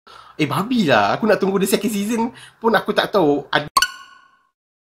Babi lah. Aku nak tunggu the second season pun aku tak tahu.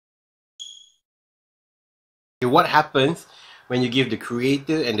 What happens when you give the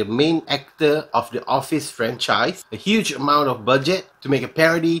creator and the main actor of the Office franchise a huge amount of budget to make a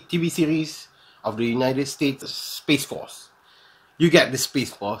parody TV series of the United States Space Force? You get the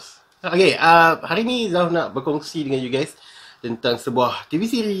Space Force. Okay, hari ni Zaf nak berkongsi dengan you guys tentang sebuah TV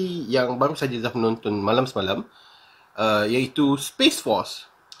series yang baru saja Zaf menonton malam semalam, iaitu Space Force.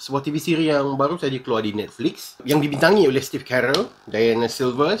 Sebuah TV series yang baru saja keluar di Netflix, yang dibintangi oleh Steve Carell, Diana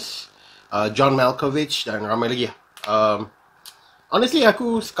Silvers, John Malkovich dan ramai lagi. Honestly,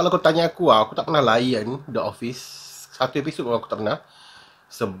 kalau kau tanya aku tak pernah layan The Office. Satu episod pun aku tak pernah.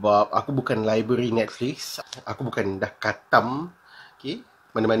 Sebab aku bukan library Netflix. Aku bukan dah khatam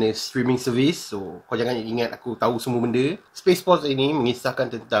mana-mana streaming service. So kau jangan ingat aku tahu semua benda. Space Force ini mengisahkan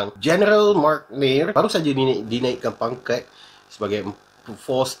tentang General Mark Nair. Baru saja dinaikkan pangkat sebagai 4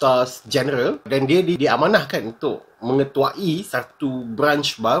 stars general, dan dia diamanahkan untuk mengetuai satu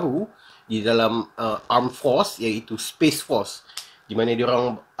branch baru di dalam Armed Force, iaitu Space Force, di mana dia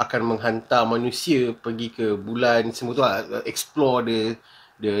orang akan menghantar manusia pergi ke bulan, semua tu lah, explore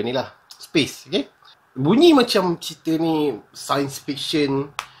the ni lah, space. Okay, bunyi macam cerita ni science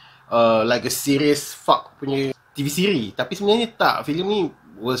fiction, like a serious fuck punya TV series, tapi sebenarnya tak. Filem ni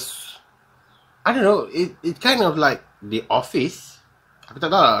was, I don't know, it kind of like The Office. Aku tak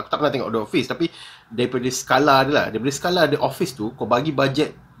tahu, aku tak pernah tengok The Office, tapi daripada skala dia lah, daripada skala The Office tu, kau bagi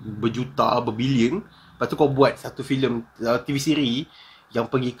bajet berjuta, berbilion, lepas tu kau buat satu filem TV series yang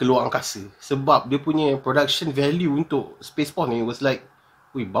pergi ke luar angkasa. Sebab dia punya production value untuk Space Force ni was like,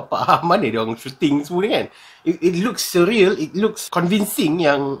 wih bapa, mana dia orang shooting semua ni kan. It looks surreal, it looks convincing.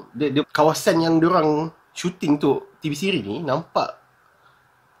 Yang the kawasan yang dia orang shooting tu TV series ni nampak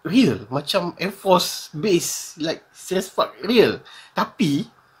real, macam Air Force base, like serious fuck real. Tapi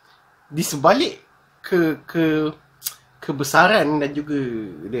di sebalik kebesaran dan juga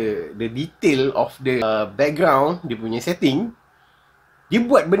the detail of the background, dia punya setting, dia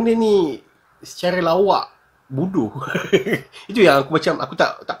buat benda ni secara lawak, bodoh. Itu yang aku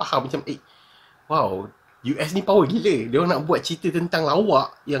tak faham. Macam wow, US ni power gila. Dia orang nak buat cerita tentang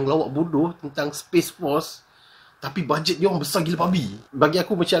lawak, yang lawak bodoh, tentang Space Force, tapi bajet dia orang besar gila babi. Bagi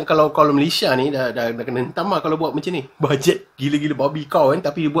aku macam kalau Malaysia ni dah kena hentam lah kalau buat macam ni. Bajet gila-gila babi kau kan,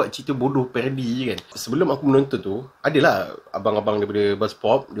 tapi dia buat cerita bodoh parody je kan. Sebelum aku menonton tu, adalah abang-abang daripada Buzz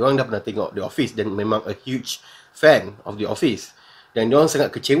Pop, dia orang dah pernah tengok The Office dan memang a huge fan of The Office. Dan dia orang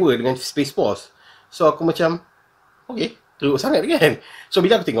sangat kecewa dengan Space Force. So aku macam, okay, teruk sangat kan. So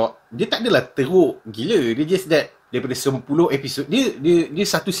bila aku tengok, dia tak adalah teruk gila. Dia just that daripada 10 episod, dia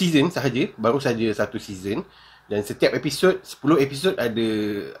satu season sahaja, baru saja satu season. Dan setiap episod, 10 episod ada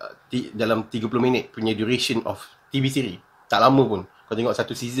dalam 30 minit punya duration of TV series. Tak lama pun. Kau tengok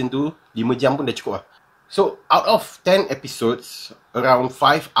satu season tu, 5 jam pun dah cukup lah. So, out of 10 episodes, around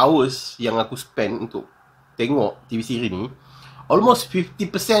 5 hours yang aku spend untuk tengok TV series ni, almost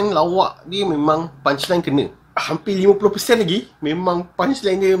 50% lawak dia memang punchline kena. Hampir 50% lagi, memang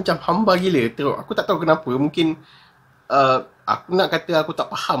punchline dia macam hamba gila. Teruk. Aku tak tahu kenapa. Mungkin aku nak kata aku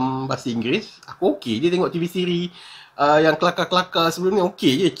tak faham bahasa Inggeris. Aku okey je tengok TV series yang kelakar-kelakar sebelum ni,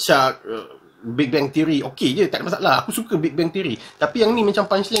 okey je. Chuck, Big Bang Theory, okey je, tak ada masalah. Aku suka Big Bang Theory. Tapi yang ni macam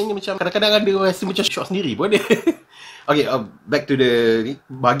punchline ni macam kadang-kadang ada rasa macam shot sendiri pun ada. Okay, back to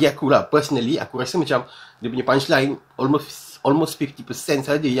bagi aku lah, personally, aku rasa macam dia punya punchline almost 50%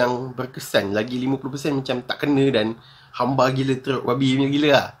 saja yang berkesan. Lagi 50% macam tak kena dan hamba gila, teruk babi punya gila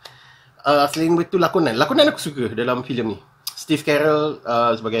lah. Selain itu, lakonan aku suka dalam filem ni. Steve Carell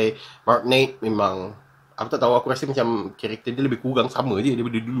sebagai Mark Nair, memang aku tak tahu, aku rasa macam karakter dia lebih kurang sama je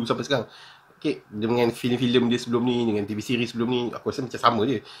daripada dulu sampai sekarang. Okay, dengan filem-filem dia sebelum ni, dengan TV series sebelum ni, aku rasa macam sama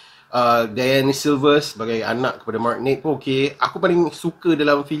je. Diana Silvers sebagai anak kepada Mark Nair pun okay. Aku paling suka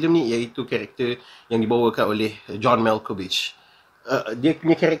dalam filem ni iaitu karakter yang dibawakan oleh John Malkovich. Dia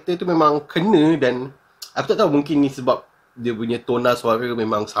punya karakter tu memang kena, dan aku tak tahu, mungkin ni sebab dia punya tona suara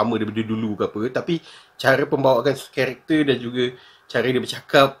memang sama daripada dulu ke apa, tapi cara pembawaan karakter dan juga cara dia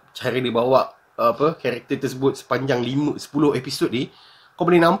bercakap, cara dia bawa karakter tersebut sepanjang 10 episod ni, kau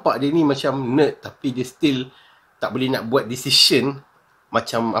boleh nampak dia ni macam nerd, tapi dia still tak boleh nak buat decision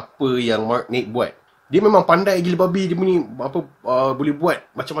macam apa yang Mark Nair buat. Dia memang pandai gila babi, dia boleh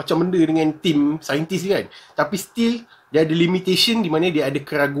buat macam-macam benda dengan tim saintis kan, tapi still dia ada limitation di mana dia ada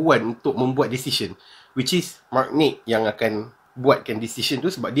keraguan untuk membuat decision, which is Mark Nair yang akan buatkan decision tu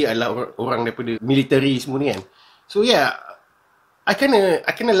sebab dia adalah orang daripada military semua ni kan. So yeah, I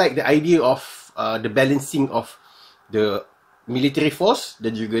kinda like the idea of the balancing of the military force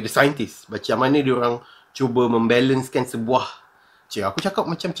dan juga the scientist. Macam mana dia orang cuba membalancekan sebuah Cik, aku cakap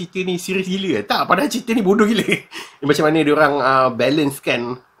macam cerita ni serius gila. Tak, padahal cerita ni bodoh gila. Macam mana diorang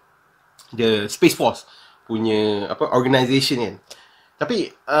balancekan the Space Force punya organisation kan.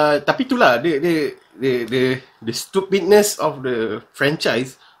 Tapi itulah the stupidness of the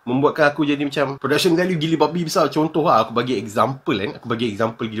franchise membuatkan aku jadi macam production value gila babi besar. Contoh lah, aku bagi example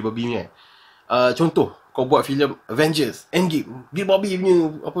gila babi ni kan. Contoh, kau buat filem Avengers Endgame, gila babi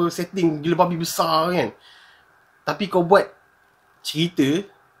punya setting gila babi besar kan. Tapi kau buat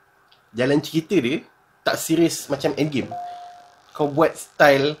jalan cerita dia tak serius macam Endgame. Kau buat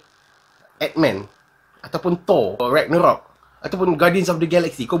style Ant-Man ataupun Thor, Ragnarok ataupun Guardians of the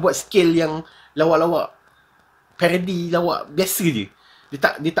Galaxy, kau buat scale yang lawak-lawak, parody lawak biasa je.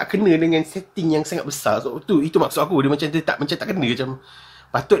 Dia tak kena dengan setting yang sangat besar. So itu maksud aku, dia macam tak kena. Macam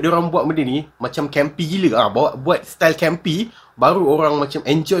patut dia orang buat benda ni macam campy gila. Buat style campy baru orang macam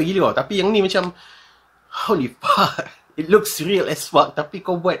enjoy gila. Tapi yang ni macam holy fuck, it looks real as fuck, tapi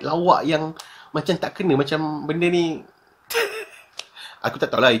kau buat lawak yang macam tak kena. Macam benda ni aku tak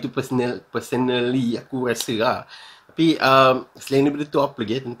tahu lah, itu personally aku rasa lah. Tapi selain daripada tu, apa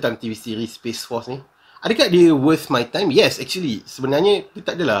lagi tentang TV series Space Force ni? Adakah dia worth my time? Yes, actually. Sebenarnya dia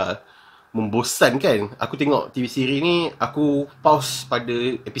tak adalah membosankan. Aku tengok TV series ni, aku pause pada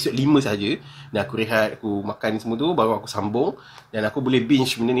episod 5 saja. Dan aku rehat, aku makan semua tu, baru aku sambung. Dan aku boleh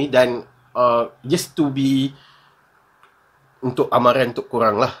binge benda ni. Dan just to be, untuk amaran untuk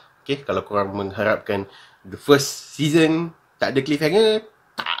korang lah. Okay, kalau korang mengharapkan the first season tak ada cliffhanger,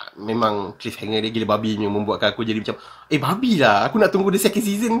 tak, memang cliffhanger dia gila babi yang membuatkan aku jadi macam babi lah, aku nak tunggu the second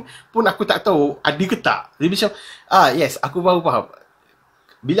season pun aku tak tahu ada ke tak. Jadi macam yes, aku baru faham.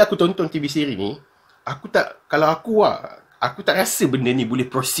 Bila aku tonton TV series ni, aku tak rasa benda ni boleh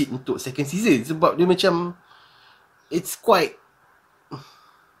proceed untuk second season. Sebab dia macam it's quite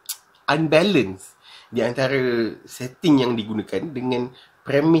unbalanced di antara setting yang digunakan dengan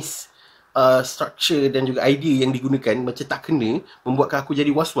premise, structure dan juga idea yang digunakan macam tak kena, membuatkan aku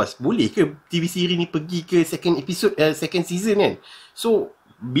jadi was-was. Boleh ke TV series ni pergi ke second season kan? So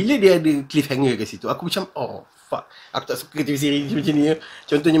bila dia ada cliffhanger kat situ, aku macam fuck, aku tak suka TV series macam ni.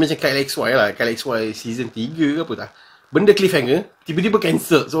 Contohnya macam Kyle XY lah, Kyle XY season 3 ke apa tak, benda cliffhanger tiba-tiba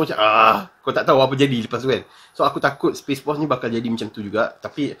cancel. So macam kau tak tahu apa jadi lepas tu kan. So aku takut Space Force ni bakal jadi macam tu juga.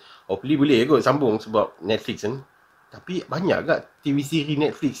 Tapi hopefully boleh kot sambung sebab Netflix kan. Tapi banyak agak TV series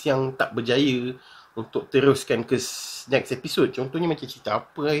Netflix yang tak berjaya untuk teruskan ke next episode. Contohnya macam cerita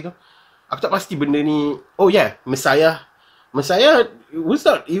apa lah itu, aku tak pasti benda ni. Oh yeah, Messiah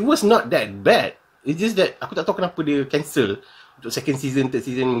it was not that bad. It's just that aku tak tahu kenapa dia cancel untuk second season, third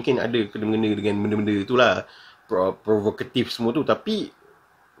season. Mungkin ada kena-mengena dengan benda-benda tu lah, provokatif semua tu. Tapi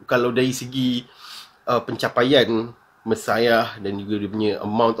kalau dari segi pencapaian Messiah dan juga dia punya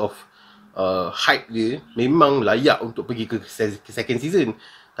amount of hype dia, memang layak untuk pergi ke second season.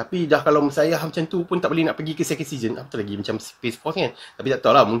 Tapi dah kalau Messiah macam tu pun tak boleh nak pergi ke second season, apa lagi macam Space Force kan. Tapi tak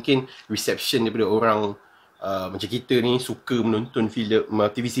tahu lah, mungkin reception daripada orang macam kita ni suka menonton filem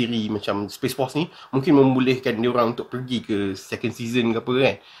TV series macam Space Force ni, mungkin membolehkan dia orang untuk pergi ke second season ke apa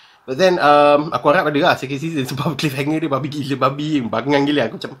kan. But then aku harap ada lah second season. Sebab cliffhanger dia babi gila babi, bangang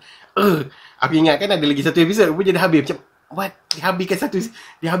gila. Aku macam aku ingat kan ada lagi satu episod pun dia dah habis. Macam what?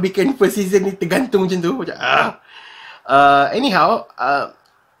 Dihabiskan first season ni tergantung macam tu. Macam anyhow,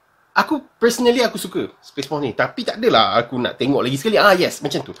 aku personally aku suka Space Force ni. Tapi tak adalah aku nak tengok lagi sekali. Yes,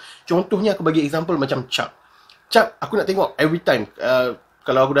 macam tu. Contohnya aku bagi example macam Chuck aku nak tengok every time.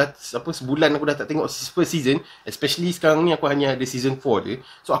 Kalau aku dah sebulan aku dah tak tengok first season, especially sekarang ni aku hanya ada season 4 je.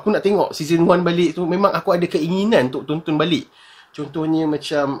 So aku nak tengok season 1 balik tu, memang aku ada keinginan untuk tonton balik. Contohnya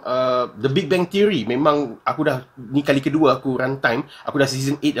macam The Big Bang Theory, memang aku dah, ni kali kedua aku run time, aku dah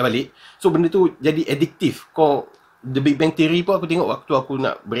season 8 dah balik. So benda tu jadi addictive. The Big Bang Theory pun aku tengok waktu aku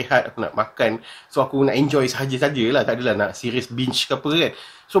nak berehat, aku nak makan. So aku nak enjoy sahaja-sahajalah, tak adalah nak serious binge ke apa kan.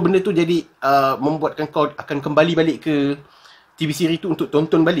 So benda tu jadi membuatkan kau akan kembali balik ke TV series tu untuk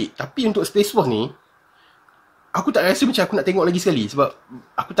tonton balik. Tapi untuk Space Force ni, aku tak rasa macam aku nak tengok lagi sekali. Sebab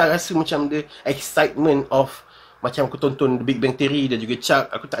aku tak rasa macam the excitement of macam aku tonton The Big Bang Theory dan juga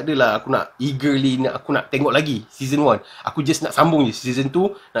Chuck. Aku tak adalah aku nak eagerly aku nak tengok lagi season 1. Aku just nak sambung je season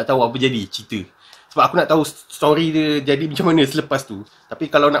 2, nak tahu apa jadi cerita. Sebab aku nak tahu story dia jadi macam mana selepas tu.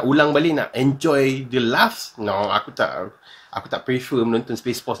 Tapi kalau nak ulang balik, nak enjoy the laughs, no, aku tak prefer menonton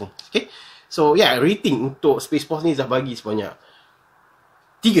Space Force ni. Okay, so yeah, rating untuk Space Force ni Zah bagi sebanyak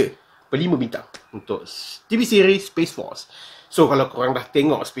 3/5 bintang untuk TV series Space Force. So kalau korang dah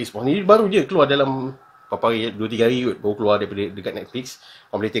tengok Space Force ni, baru je keluar dalam berapa hari, 2-3 hari kot, baru keluar dekat Netflix.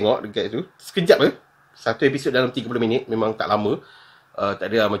 Korang boleh tengok dekat tu, sekejap je. Satu episod dalam 30 minit, memang tak lama. Tak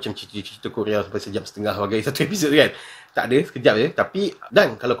ada macam cerita-cerita Korea sampai sejam setengah bagai satu episod kan. Tak ada, sekejap je. Tapi,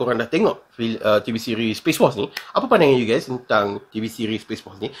 dan kalau korang dah tengok TV series Space Force ni, apa pandangan you guys tentang TV series Space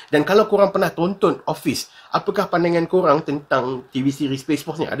Force ni? Dan kalau korang pernah tonton Office, apakah pandangan korang tentang TV series Space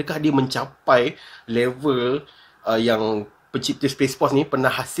Force ni? Adakah dia mencapai level yang pencipta Space Force ni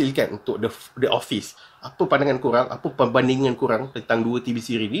pernah hasilkan untuk The Office? Apa pandangan korang? Apa perbandingan korang tentang dua TV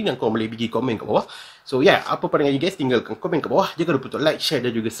series ni? Dan korang boleh bagi komen kat bawah. So yeah, apa pandangan you guys? Tinggalkan komen kat bawah. Jangan lupa untuk like, share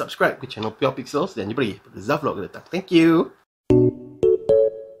dan juga subscribe ke channel Pure Pixels. Dan jumpa lagi pada Zah Vlog ke datang. Thank you.